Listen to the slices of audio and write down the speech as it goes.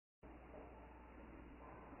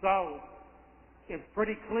So, it's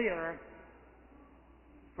pretty clear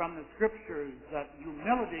from the Scriptures that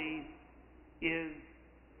humility is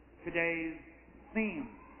today's theme.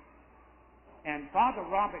 And Father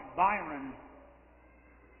Robert Byron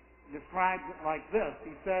describes it like this.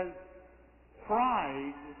 He says,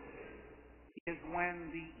 pride is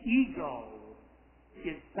when the ego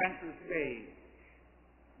is center stage.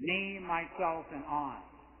 Me, myself, and I.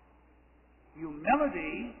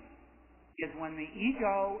 Humility is when the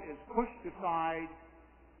ego is pushed aside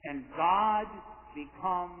and God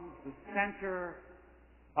becomes the center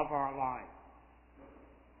of our lives.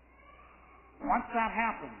 Once that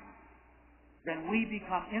happens, then we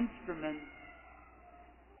become instruments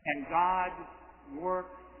and God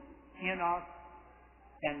works in us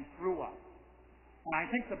and through us. And I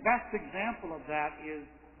think the best example of that is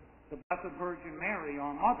the Blessed Virgin Mary,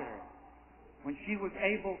 our mother, when she was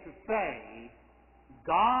able to say,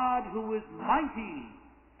 God who is mighty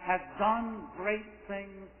has done great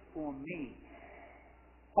things for me.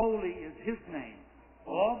 Holy is His name.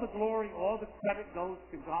 All the glory, all the credit goes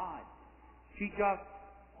to God. She just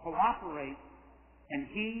cooperates, and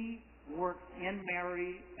He works in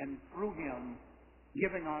Mary and through Him,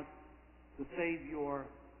 giving us the Savior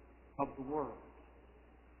of the world.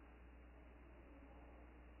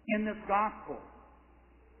 In this gospel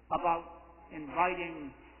about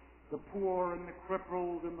inviting the poor and the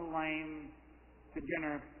crippled and the lame to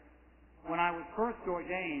dinner, when I was first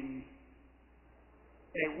ordained,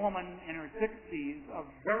 a woman in her 60s of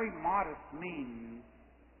very modest means,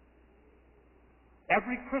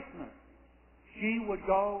 every Christmas she would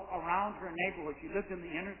go around her neighborhood. She lived in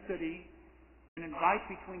the inner city, and invite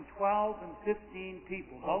between 12 and 15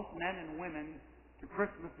 people, both men and women, to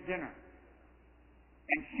Christmas dinner.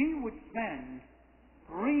 And she would spend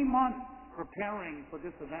 3 months preparing for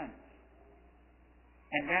this event.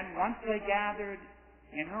 And then once they gathered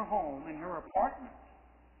in her home, in her apartment,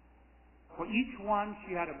 for each one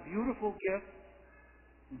she had a beautiful gift,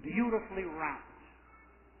 beautifully wrapped.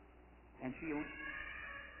 And she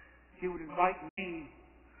would invite me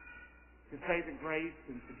to say the grace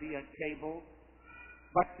and to be at table,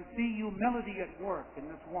 but to see humility at work in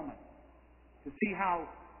this woman, to see how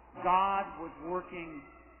God was working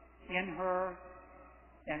in her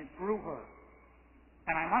and through her.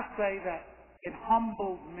 And I must say that it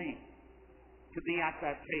humbled me to be at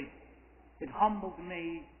that table. It humbled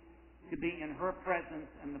me to be in her presence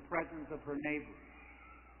and the presence of her neighbors.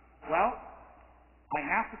 Well, I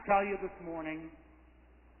have to tell you this morning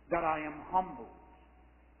that I am humbled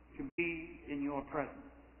to be in your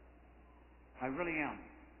presence. I really am.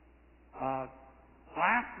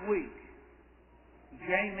 Last week,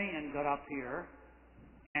 Jay Meehan got up here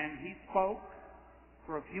and he spoke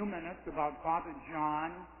for a few minutes about Father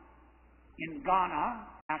John in Ghana,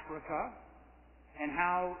 Africa, and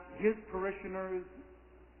how his parishioners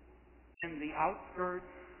in the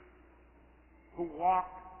outskirts who walk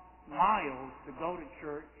miles to go to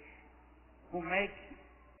church, who make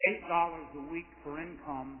 $8 a week for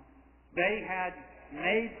income, they had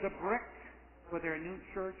made the brick for their new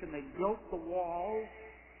church and they built the walls,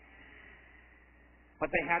 but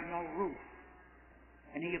they had no roof.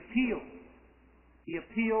 And he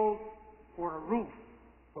appealed for a roof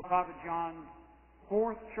for Father John's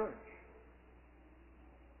 4th church.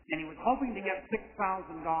 And he was hoping to get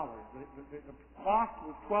 $6,000. The cost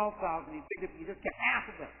was $12,000. He figured if you just get half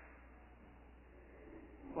of it.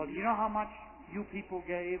 Well, do you know how much you people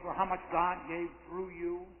gave, or how much God gave through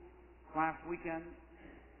you last weekend?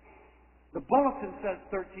 The bulletin says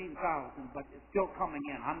 $13,000, but it's still coming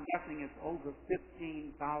in. I'm guessing it's over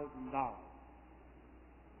 $15,000.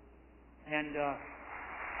 And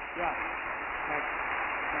yeah,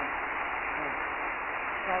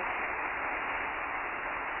 so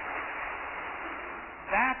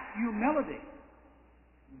that's humility.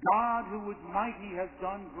 God who is mighty has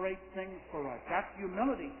done great things for us. That's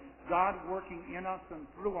humility. God working in us and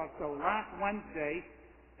through us. So last Wednesday,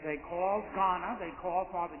 they called Ghana, they called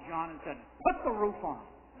Father John and said, put the roof on.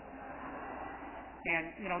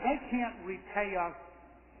 And, they can't repay us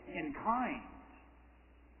in kind,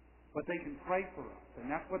 but they can pray for us. And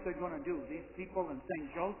that's what they're going to do. These people in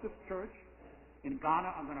St. Joseph's Church in Ghana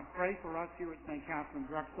are going to pray for us here at St. Catherine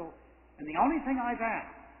Drexel. And the only thing I've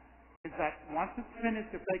asked is that once it's finished,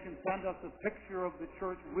 if they can send us a picture of the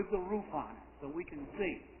church with the roof on it so we can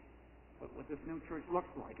see what this new church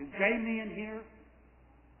looks like. Is Jay Meehan here?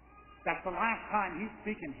 That's the last time he's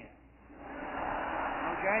speaking here.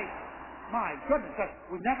 Okay? My goodness,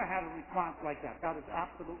 we've never had a response like that. That is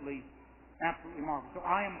absolutely marvelous. So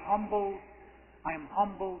I am humbled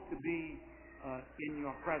to be in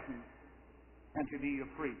your presence and to be your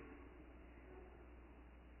priest.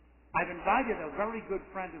 I've invited a very good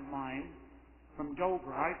friend of mine from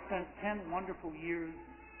Dover. I spent 10 wonderful years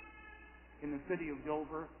in the city of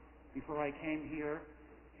Dover before I came here.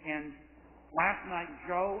 And last night,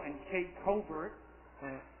 Joe and Kate Covert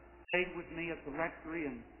stayed with me at the rectory,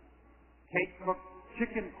 and Kate cooked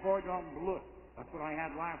chicken cordon bleu. That's what I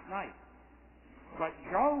had last night. But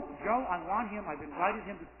Joe, I want him, I've invited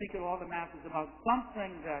him to speak at all the masses about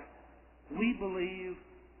something that we believe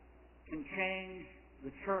can change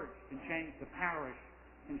the church, can change the parish,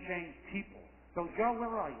 can change people. So Joe, where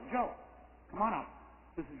are you? Joe, come on up.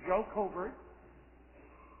 This is Joe Covert.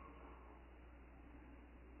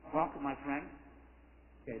 Welcome, my friend.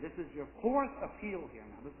 Okay, this is your fourth appeal here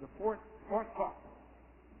now. This is the fourth talk.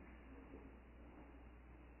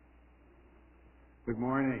 Good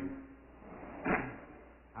morning.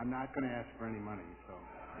 I'm not going to ask for any money, so.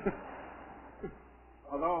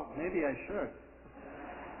 Although, maybe I should.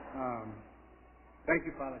 Thank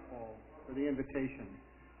you, Father Cole, for the invitation.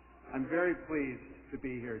 I'm very pleased to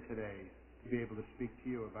be here today, to be able to speak to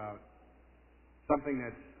you about something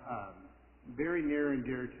that's very near and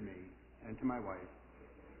dear to me and to my wife,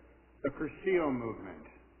 the Cursillo movement.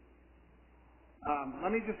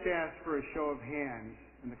 Let me just ask for a show of hands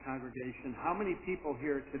in the congregation. How many people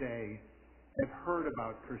here today have heard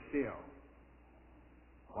about Cursillo?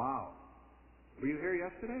 Wow. Were you here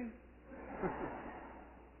yesterday?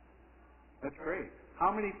 That's great.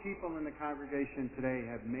 How many people in the congregation today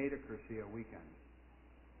have made a Cursillo weekend?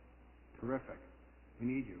 Terrific. We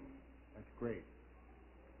need you. That's great.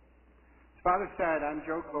 As Father said, I'm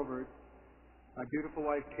Joe Covert. My beautiful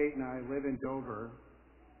wife Kate and I live in Dover,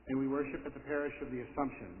 and we worship at the parish of the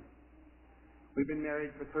Assumption. We've been married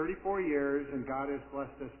for 34 years, and God has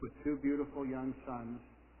blessed us with two beautiful young sons,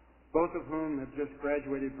 both of whom have just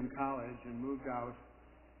graduated from college and moved out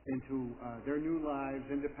into their new lives,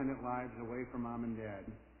 independent lives, away from mom and dad.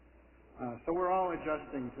 So we're all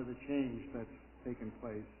adjusting to the change that's taken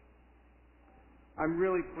place. I'm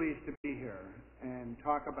really pleased to be here and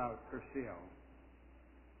talk about Cursillo.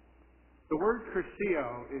 The word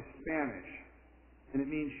Cursillo is Spanish, and it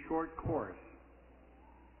means short course.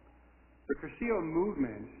 The Cursillo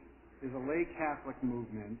movement is a lay Catholic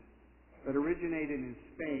movement that originated in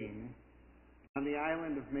Spain on the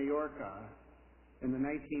island of Majorca in the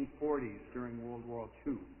 1940s during World War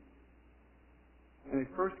II. And it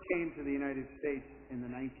first came to the United States in the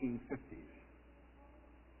 1950s.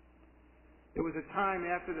 It was a time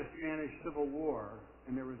after the Spanish Civil War,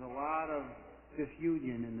 and there was a lot of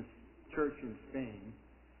disunion in the church in Spain.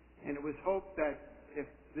 And it was hoped that if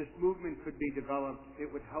this movement could be developed,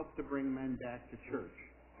 it would help to bring men back to church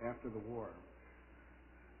after the war.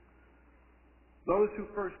 Those who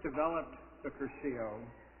first developed the Cursillo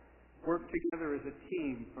worked together as a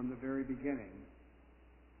team from the very beginning.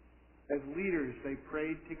 As leaders, they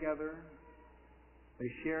prayed together, they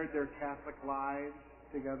shared their Catholic lives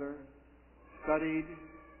together, studied,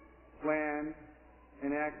 planned,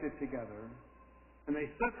 and acted together, and they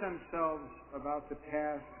set themselves about the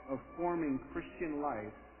task of forming Christian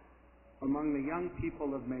life among the young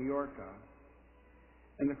people of Majorca,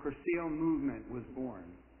 and the Cursillo movement was born.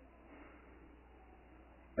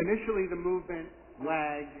 Initially, the movement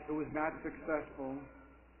lagged. It was not successful.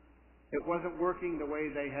 It wasn't working the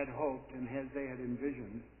way they had hoped and as they had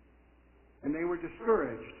envisioned. And they were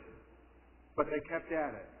discouraged, but they kept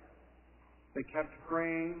at it. They kept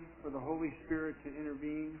praying for the Holy Spirit to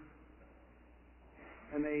intervene.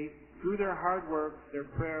 And they, through their hard work, their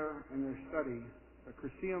prayer, and their study, the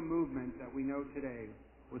Cursillo movement that we know today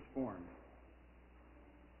was formed.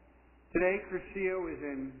 Today, Cursillo is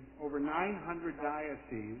in over 900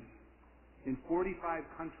 dioceses in 45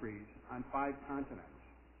 countries on 5 continents.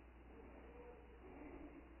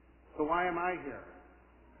 So why am I here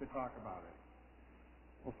to talk about it?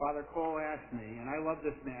 Well, Father Cole asked me, and I love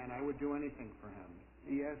this man. I would do anything for him.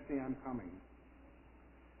 He asked me, I'm coming.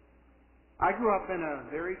 I grew up in a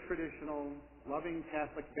very traditional, loving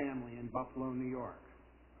Catholic family in Buffalo, New York.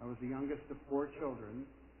 I was the youngest of 4 children,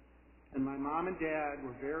 and my mom and dad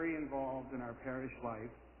were very involved in our parish life,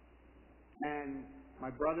 and my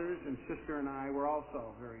brothers and sister and I were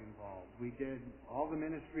also very involved. We did all the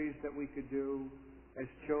ministries that we could do as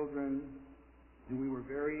children, and we were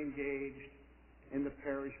very engaged in the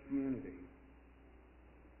parish community.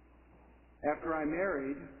 After I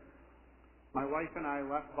married, my wife and I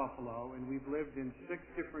left Buffalo, and we've lived in 6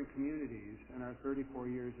 different communities in our 34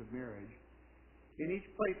 years of marriage. In each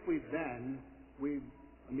place we've been, we've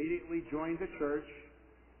immediately joined the church,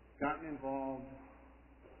 gotten involved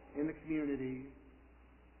in the community,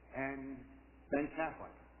 and been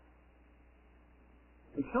Catholic.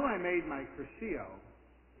 Until I made my Cursillo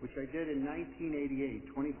which I did in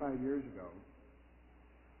 1988, 25 years ago,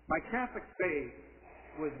 my Catholic faith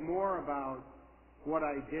was more about what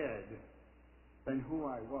I did than who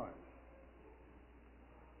I was.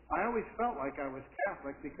 I always felt like I was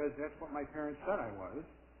Catholic because that's what my parents said I was.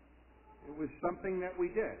 It was something that we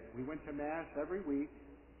did. We went to Mass every week.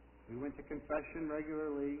 We went to confession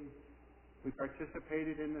regularly. We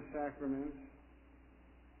participated in the sacraments.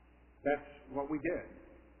 That's what we did.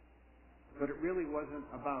 But it really wasn't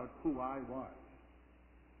about who I was.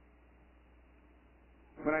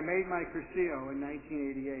 When I made my Cursillo in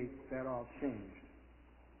 1988, that all changed.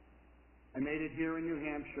 I made it here in New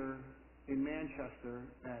Hampshire, in Manchester,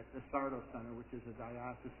 at the Sardo Center, which is a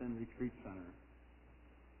diocesan retreat center.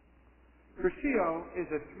 Cursillo is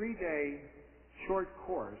a 3-day short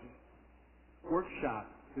course workshop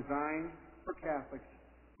designed for Catholics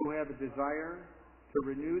who have a desire to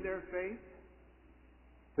renew their faith,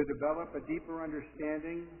 to develop a deeper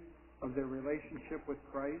understanding of their relationship with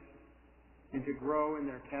Christ, and to grow in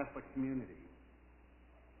their Catholic community.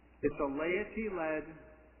 It's a laity-led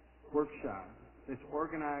workshop that's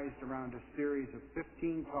organized around a series of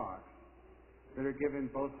 15 talks that are given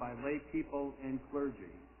both by lay people and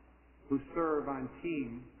clergy who serve on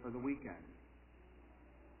team for the weekend.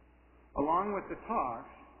 Along with the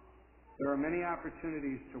talks, there are many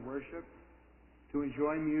opportunities to worship, to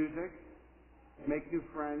enjoy music, make new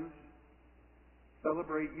friends,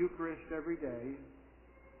 celebrate Eucharist every day,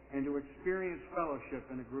 and to experience fellowship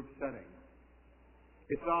in a group setting.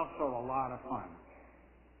 It's also a lot of fun.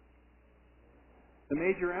 The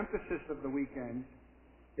major emphasis of the weekend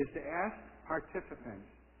is to ask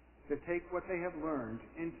participants to take what they have learned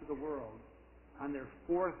into the world on their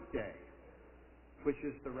 4th day, which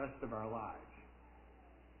is the rest of our lives.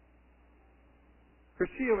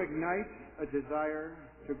 Cursillo ignites a desire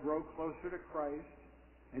to grow closer to Christ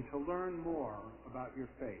and to learn more about your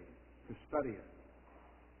faith, to study it,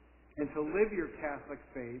 and to live your Catholic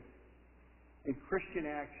faith in Christian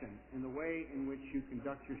action in the way in which you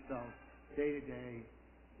conduct yourself day to day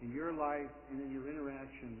in your life and in your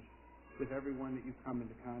interactions with everyone that you come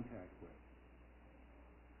into contact with.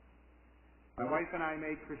 My wife and I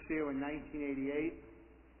made Cursillo in 1988,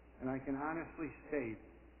 and I can honestly state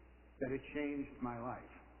that it changed my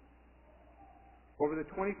life. Over the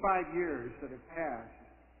 25 years that have passed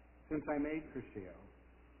since I made Cursillo,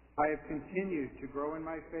 I have continued to grow in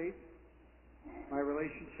my faith, my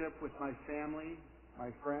relationship with my family,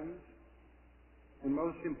 my friends, and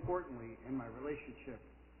most importantly, in my relationship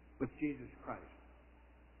with Jesus Christ.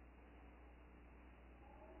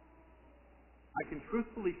 I can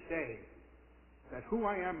truthfully say that who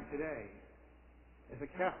I am today is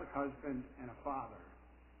a Catholic husband and a father.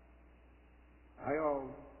 I owe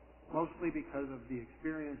mostly because of the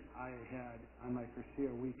experience I had on my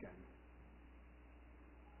Cursillo weekend.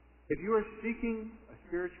 If you are seeking a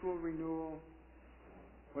spiritual renewal,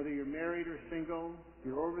 whether you're married or single,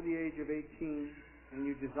 you're over the age of 18, and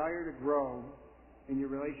you desire to grow in your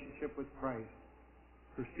relationship with Christ,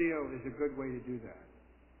 Cursillo is a good way to do that.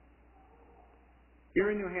 Here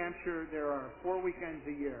in New Hampshire, there are 4 weekends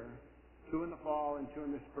a year, 2 in the fall and 2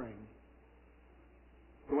 in the spring.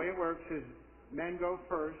 The way it works is men go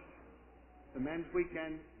first. The men's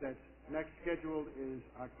weekend that's next scheduled is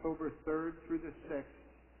October 3rd through the 6th.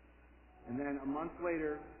 And then a month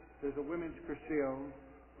later, there's a women's Cursillo,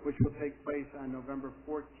 which will take place on November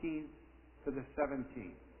 14th to the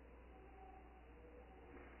 17th.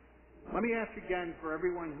 Let me ask again for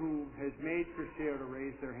everyone who has made Cursillo to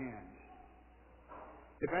raise their hands.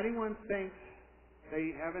 If anyone thinks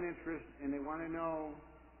they have an interest and they want to know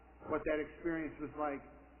what that experience was like,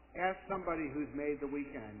 ask somebody who's made the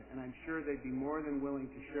weekend, and I'm sure they'd be more than willing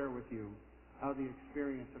to share with you how the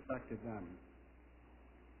experience affected them.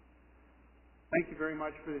 Thank you very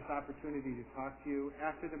much for this opportunity to talk to you.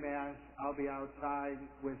 After the Mass, I'll be outside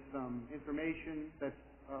with some information that's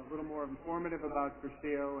a little more informative about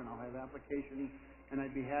Cursillo, and I'll have applications, and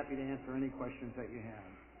I'd be happy to answer any questions that you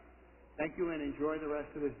have. Thank you, and enjoy the rest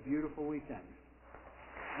of this beautiful weekend.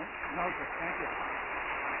 Joseph, thank you.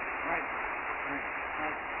 Right.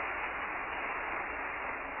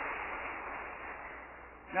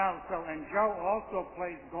 Now, and Joe also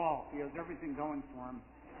plays golf. He has everything going for him.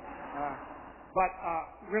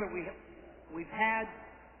 Really, we've had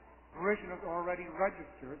parishioners already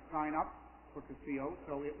registered, sign up for Cursillo,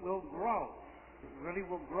 so it will grow. It really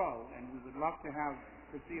will grow, and we would love to have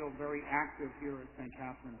Cursillo very active here at St.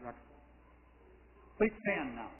 Catherine's Drexel. Please stand now.